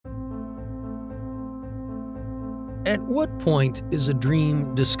At what point is a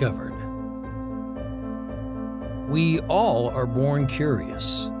dream discovered? We all are born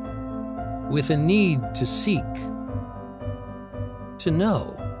curious, with a need to seek, to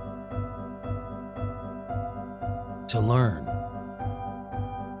know, to learn.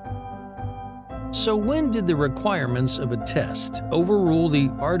 So when did the requirements of a test overrule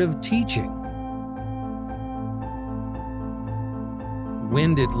the art of teaching?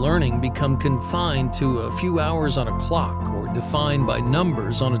 When did learning become confined to a few hours on a clock or defined by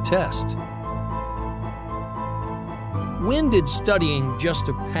numbers on a test? When did studying just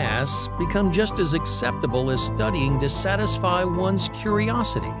to pass become just as acceptable as studying to satisfy one's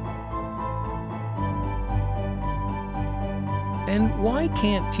curiosity? And why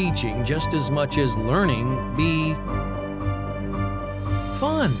can't teaching just as much as learning be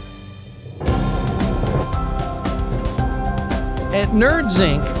fun? At NERDS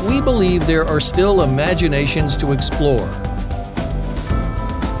Inc., we believe there are still imaginations to explore,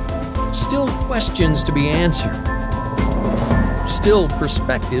 still questions to be answered, still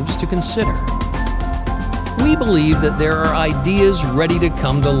perspectives to consider. We believe that there are ideas ready to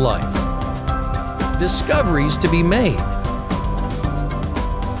come to life, discoveries to be made,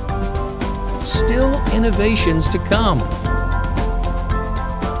 still innovations to come.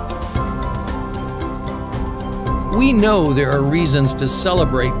 We know there are reasons to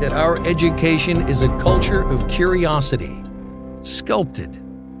celebrate that our education is a culture of curiosity, sculpted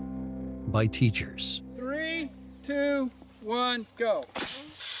by teachers. 3, 2, 1, go.